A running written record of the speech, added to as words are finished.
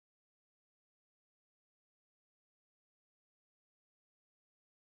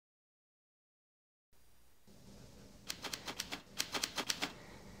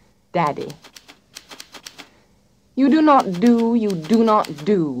Daddy. You do not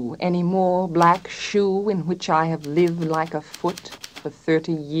do any more black shoe in which I have lived like a foot for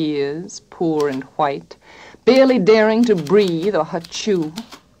 30 years, poor and white, barely daring to breathe or chew.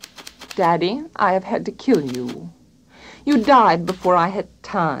 Daddy, I have had to kill you. You died before I had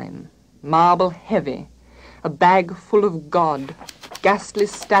time, marble heavy, a bag full of God, ghastly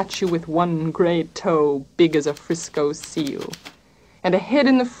statue with one gray toe big as a Frisco seal, and a head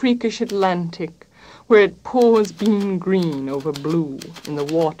in the freakish Atlantic, where it pours bean green over blue in the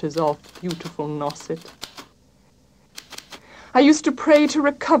waters off beautiful Nosset. I used to pray to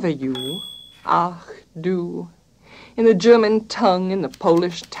recover you, ach du, in the German tongue in the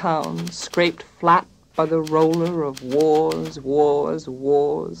Polish town, scraped flat by the roller of wars, wars,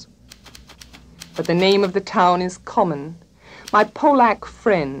 wars. But the name of the town is common. My Polack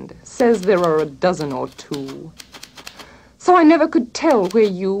friend says there are a dozen or two. So I never could tell where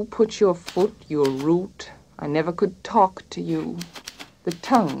you put your foot, your root. I never could talk to you. The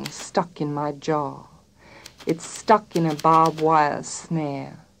tongue stuck in my jaw. It's stuck in a barbed wire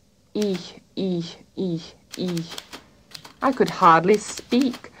snare. Ich. I could hardly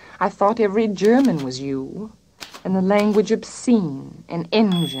speak. I thought every German was you. And the language obscene, an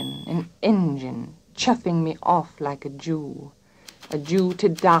engine, chuffing me off like a Jew to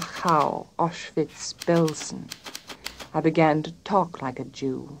Dachau, Auschwitz, Belsen. I began to talk like a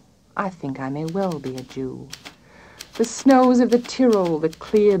Jew. I think I may well be a Jew. The snows of the Tyrol, the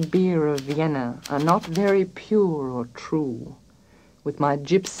clear beer of Vienna, are not very pure or true. With my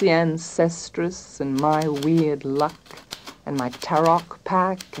gypsy ancestress and my weird luck, and my Tarok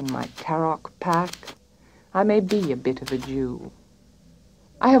pack, I may be a bit of a Jew.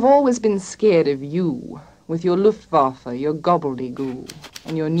 I have always been scared of you, with your Luftwaffe, your gobbledygoo,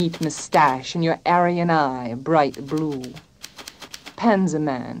 and your neat moustache, and your Aryan eye, bright blue.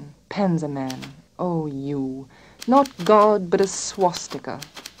 Panzerman, oh you, not God but a swastika,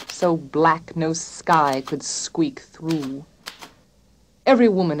 so black no sky could squeak through. Every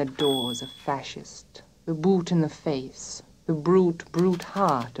woman adores a fascist, the boot in the face, the brute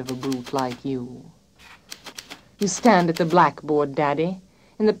heart of a brute like you. You stand at the blackboard, Daddy,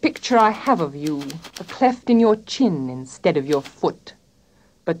 in the picture I have of you, a cleft in your chin instead of your foot.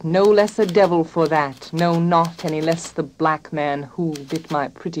 But no less a devil for that, no, not any less the black man who bit my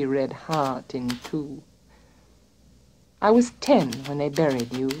pretty red heart in two. I was 10 when they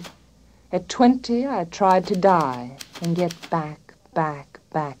buried you. At 20 I tried to die and get back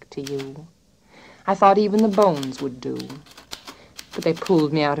to you. I thought even the bones would do. But they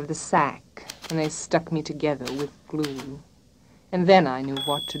pulled me out of the sack and they stuck me together with glue. And then I knew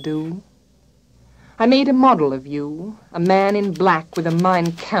what to do. I made a model of you, a man in black with a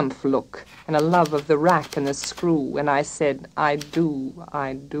Mein Kampf look and a love of the rack and the screw, and I said, I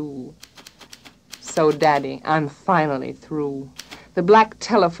do. So, Daddy, I'm finally through. The black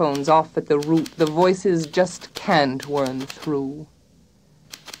telephone's off at the root. The voices just can't worm through.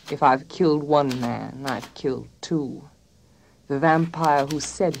 If I've killed one man, I've killed two. The vampire who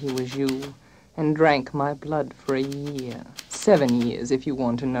said he was you and drank my blood for a year. 7 years, if you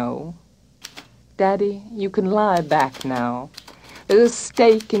want to know. Daddy, you can lie back now. There's a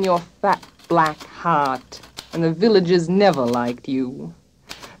stake in your fat black heart, and the villagers never liked you.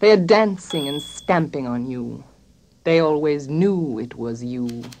 They are dancing and stamping on you. They always knew it was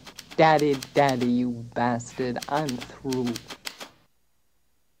you. Daddy, you bastard, I'm through.